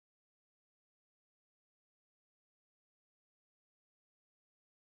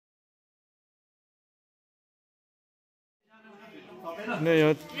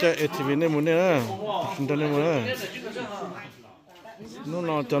này chạy ATV này muốn nè chúng ta này muốn nè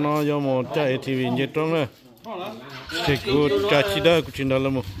nó cho nó do một chạy ATV nhiệt trong nè cái cô chạy chi đó cũng chỉ đó là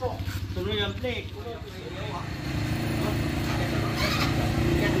một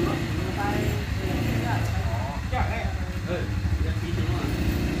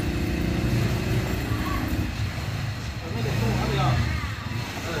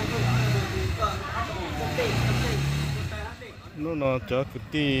nó cho cái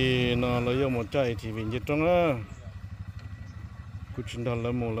tí nó lấy vô một chạy thì mình nhiệt trong á cũng chỉ đó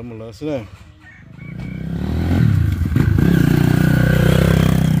là một là xí này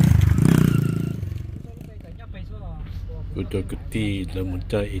cũng cho cái tí là một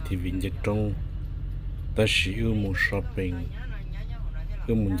chạy thì mình nhiệt trong ta sử dụng một shopping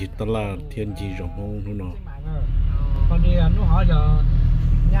cái một nhiệt ta là thiên gì rộng không nó còn đi nó hỏi giờ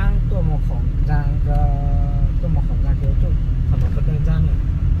nhang tôi một phòng giang tôi một phòng giang kiểu tôi phòng một phần đơn giản này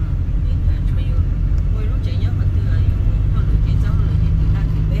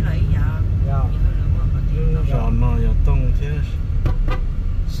rồi nó giờ tông thế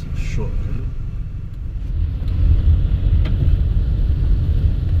sụn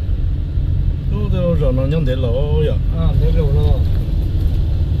lúc đó rồi nó nhông để lỗ vậy để lỗ luôn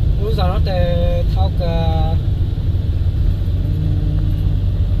lúc giờ nó để thao cả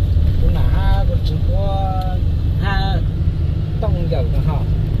cũng là một chỉ có hai tông dầu nữa hả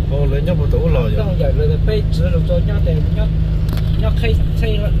lấy nhau một tủ lò vậy tông dầu rồi bây giờ rồi cho nhau để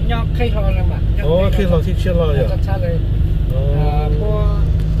nhau khai ho là mà khi lò thì chưa lò vậy cha rồi có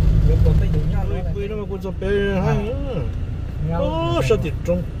được có bây giờ nhau rồi quý nó mà cũng cho bé hay sao thì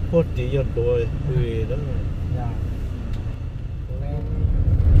trong có tí giờ đôi quý đó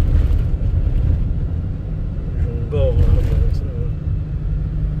chúng go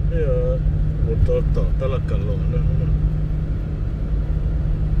bây giờ một tàu là cả lò nữa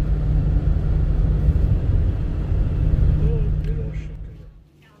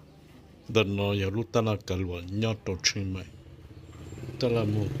đợt nó giờ lúc ta là cả lò nhót tổ chuyên mày ta là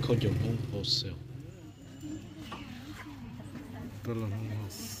một khâu dùng hông wholesale ta là hông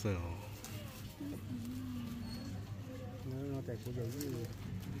wholesale nó tại cái gì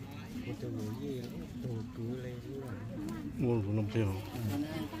một từ gì đồ túi lên mua của nó béo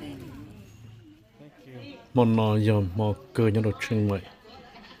một nó giờ một cơ nhót tổ chuyên mày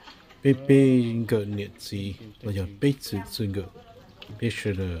PP gỡ nhiệt gì là giờ bích sự gỡ bích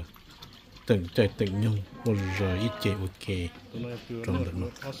là từng chạy từng nhau một giờ ít chạy ok trong đó nó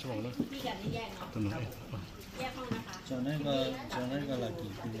cho nên là gì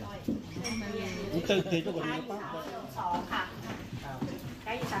từ cho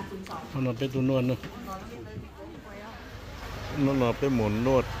nóเป็นตัวนวดเนอะnóเป็นหมอนน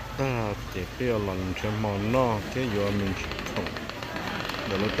วดตาเจ็บเปรี้ยวหลังเชมหมอนนอกแค่อยู่มันของเ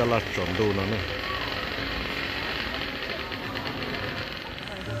ดี๋ยวเราจะลัดจอมดูนะเนี่ย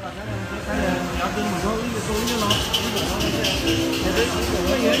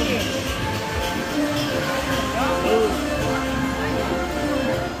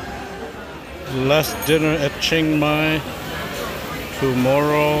Last dinner at Chiang Mai.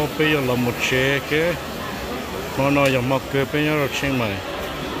 Tomorrow, bây giờ là một chế cái nó nói rằng mặc cái bây giờ ở Chiang Mai.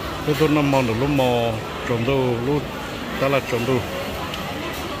 Cái tôi nằm mong được lúc mò trồng đồ lúc ta là trồng đồ.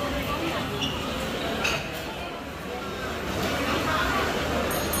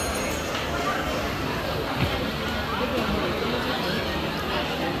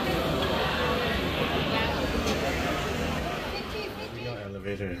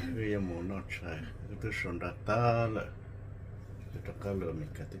 Bây giờ muốn nó chạy, tôi sống đã ta lại, tôi cả lừa mình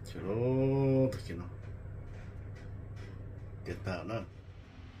cả tới chiều thôi kia nó, tiệt ta nó,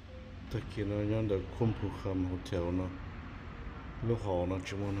 tới kia nó nhớ được không phụ kham hotel nó, lúc họ nó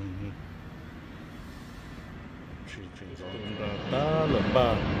chỉ muốn nó, chỉ sống đã ta là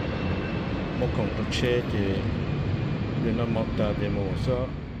ba, một con tôi chơi thì bên nó mọc ta để mua sao.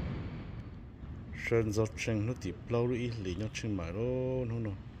 Sơn gió chênh nó tiếp lâu rồi ít lý nhau chênh mãi đó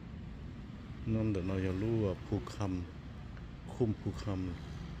nó nên để nó giờ lưu Phú Kham khum Phú Kham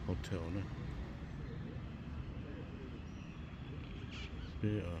hotel này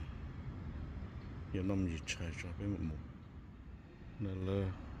bây giờ năm gì chạy cho cái một nên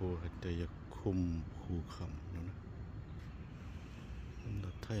là hồ hạt đây là khum Phú Kham nó là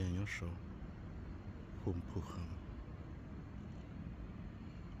thay nhau số khum Phú Kham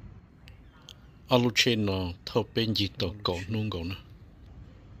alu trên nó thâu bên gì tàu cổ nung cổ nữa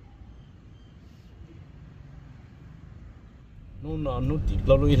nó tiếp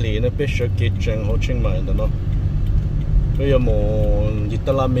lâu rồi lì nó biết sợ cái chân họ chân mày đó nó bây giờ một gì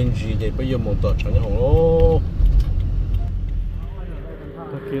ta làm bên gì vậy bây giờ một tờ chẳng hạn ô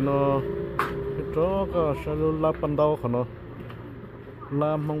khi nó cái chỗ có sao lá ban đầu của nó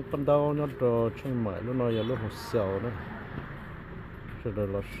lá mong ban đầu nó đồ Chiang Mai nó nói là lúc học sầu đó rồi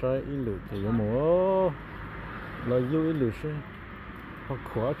là sai ít lử thì có một là yêu ít lử sẽ họ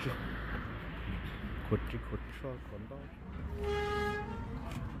khó chứ khó cho còn đó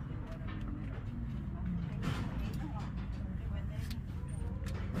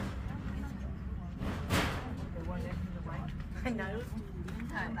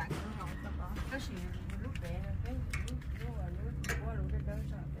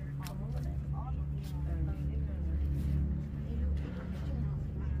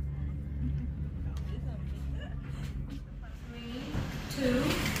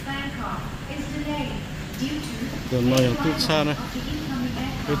từ nơi ở тут xa này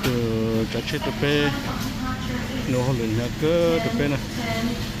cái từ trái chết từ pe nó hồi nhà cơ từ pe này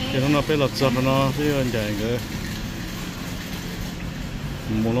thì nó pe lọt giọt nó bây giờ chạy cái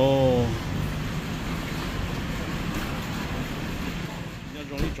một lô nhớ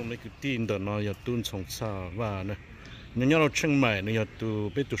trong lúc trong này cái tin đó nó giờ tuôn sông xa và này nếu nhớเราChiang Mai nó giờ từ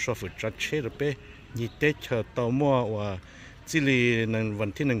pe từ sau phải trái chết từ pe nhị tết chờ tàu mua và chỉ làในวัน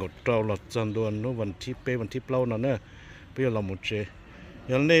ที่1เราหลอดจันทร์ดวนนู้วันที่เป้วันที่เปล่านั่นเนอะเพื่อเราหมดเจอ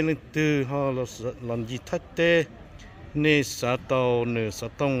ย่างนี้นึกตื่นฮะเราหลังจีทัดเตนี่สาตาวเนื้อสา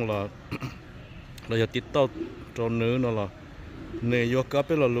ตองเราเราจะติดต่อจนเนื้อนั่นละเนี่ยยกกับ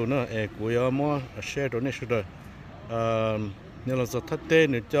เราลูนะกูยามัวแชร์ตัวนี้สุดเลยเนี่ยเราจะทัดเต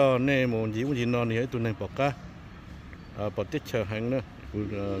เนี่ยเจ้าเนี่ยมันยีนอนเนี่ยตัวนี้ปากกาปฏิเสธแห่งเนี่ย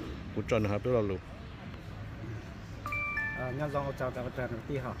กูจนหาเพื่อเราลูnhau dòng chào chào chào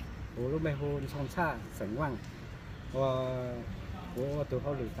tí họ bố lúc bây hôn xong xa sẵn quăng và bố từ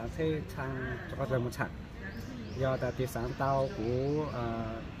hôm lửa sáng thế sang cho các một chẳng do ta từ sáng tao của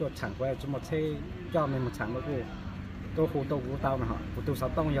tuột chẳng quay cho một xe cho mình một chẳng với cô tôi khu tôi của tao mà họ của tôi sáu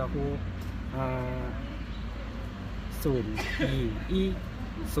tông do khu sùn y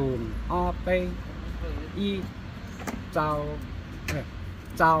sùn o p y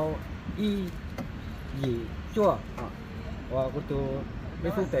chào y gì chuaว่ากูตัวไม่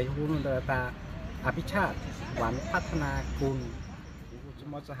พูดแต่กูมันตาอภิชาติหวานพัฒนาคุณกูจะ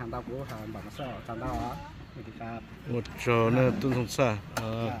มาจะหันดาวกูหันแบบมาสอนจำได้เหรอไม่ติดตามหมดจอเนี่ยตุ้นสงสาร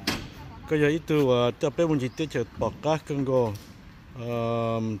ก็อย่างอีตัวจะเป็นวันที่จะปอกกักันก็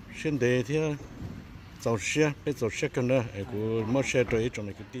เช่นเดียวที่เจ้าเชี่ยเป็นเจ้าเชี่ยกันนะไอ้กูมาเชี่ยตัวไอ้จอมไ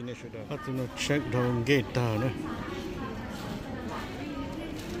อ้กูตีเนี่ยชุดนั้นถ้าเราเช็คทางเกตตาเนี่ย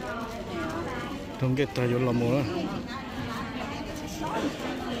ทางเกตตาอยู่ลำมั้ง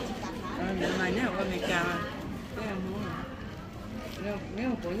mày nếu có mày chào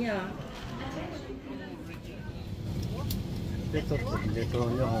nếu có nhà cái tốt cái tốt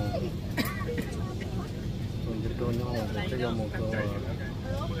nhau hồng còn cái tốt nhau hồng cái nhau một cái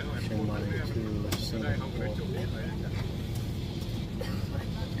Chiang Mai to Singapore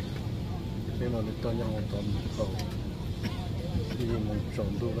cái mà cái tốt nhau hồng tầm cầu đi một tròn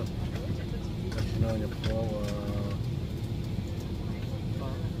đu đó cái nào nhập vào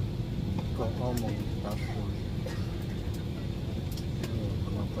có Hmong ta sử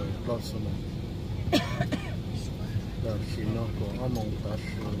mà phải lo sợ mà là khi nó có Hmong ta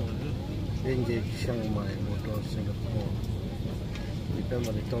sử bên dưới Chiang Mai một đôi Singapore thì bên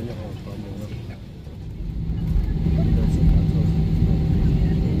mà đi tôi nhớ họ có một năm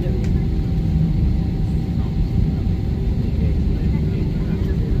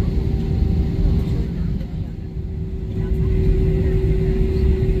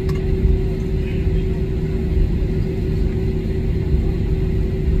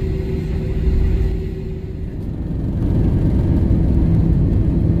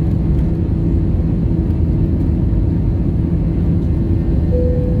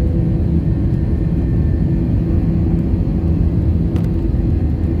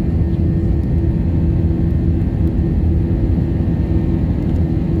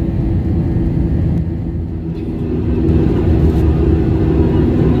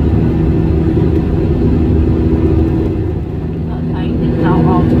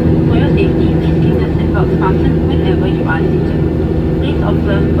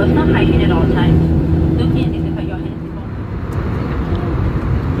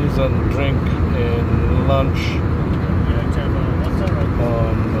and drink and lunch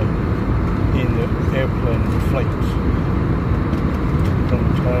in the airplane flight from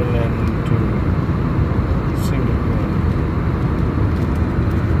Thailand to Singapore.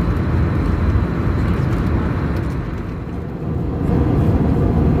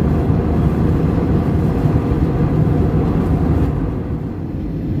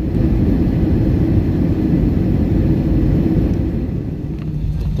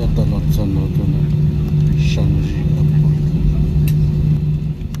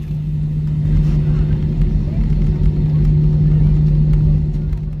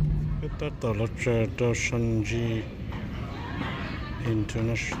 tàu lót chờ tàu Shanji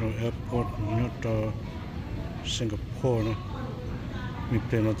International Airport nhớ tàu Singapore nữa mình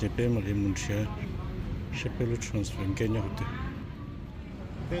plane nó chỉ plane mà đi muốn xe sẽ phải lúc transfer cái nhau thế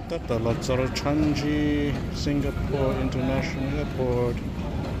bây giờ tàu lót chờ Shanji Singapore International Airport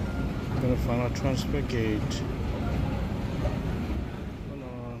gonna find a transfer gate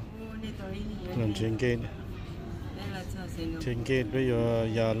lần trên gate trên gate bây giờ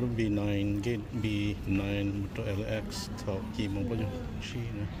nhà lúc B9 gate B9 một LX thọ gì mà bao nhiêu chi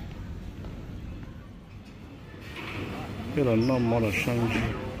nữa cái là nó mò là Shanghai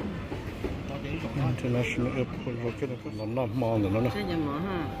International Airport rồi cái là nó mò là nó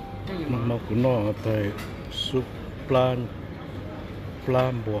nó mò của nó tại sup plan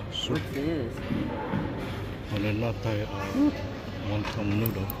bò sup nên nó tại món thầm nữa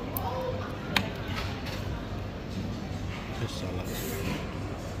đó salad.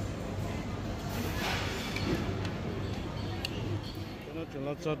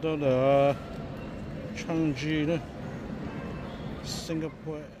 Nó cho đó là Changi đó,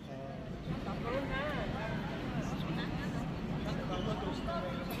 Singapore.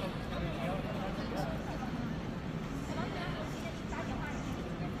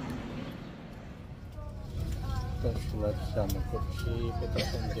 Đó là sao mà có chi phải có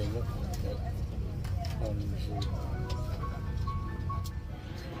công việc đó.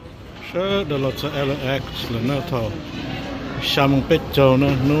 Sure, the lots of LX là nó thọ xăm bết trâu nó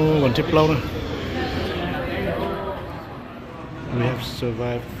vẫn tiếp lâu nữa. We have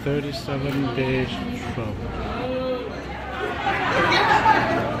survived 37 days travel.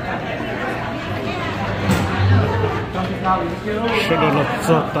 Sure, the lots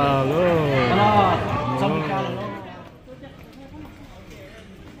of ta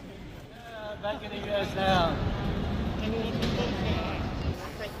Back in the US now.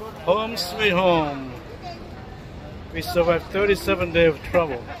 Home sweet home. We survived 37 days of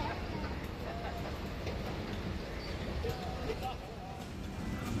travel.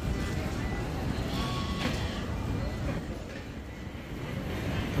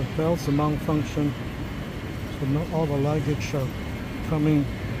 The bells among function, so not all the luggage are coming.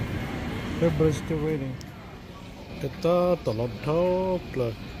 Everybody's still waiting. Ita talab top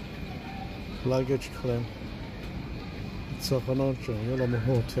luggage claim. Sao có nó chẳng như là một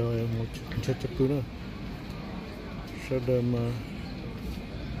hotel một chiếc chụp nữa sau đó mà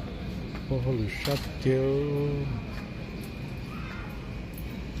có hồ lửa sát tiêu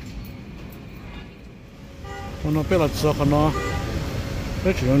nó biết là sao có nó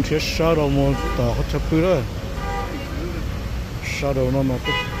biết chỉ cần chiếc sau đó một tàu có chụp nữa sau đó nó mà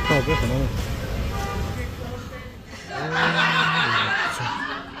biết tao biết nó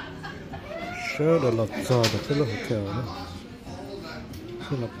sau đó là sao đó cái là hotel nữa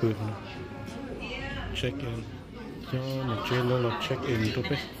là bự check in cho một chơi là check in thôi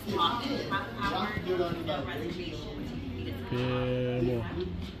đấy cái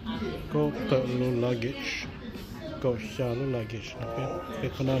có tự luôn luggage có xa luôn luggage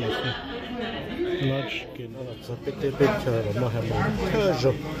cái con này large cái nó là sao biết chờ mà hay mà thơ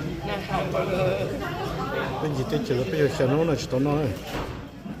rồi bên gì tới chờ bây giờ xa nó là chỉ tao nói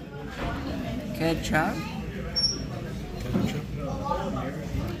Ketchup.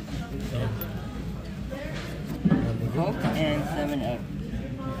 Coke and 7-Up.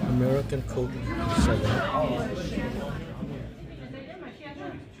 American Coke 7-Up.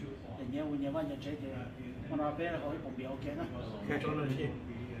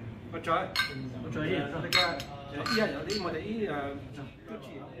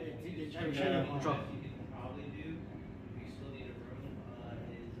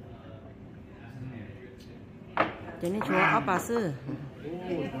 Cái này chúa áp bà sư.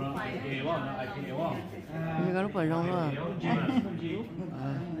 Như cái lúc phải rong rồi.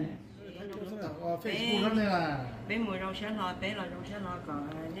 Bé mùi rau xé lò, bé là rau xé lò còn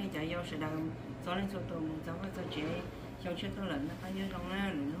nên chạy vô sẽ đằng gió lên số tôm cháu có cho chế cháu chết tôi lận phải như rong na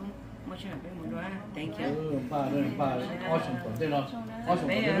rồi nó mới sẽ bé mùi đó thank you.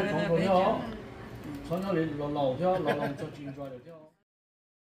 Bé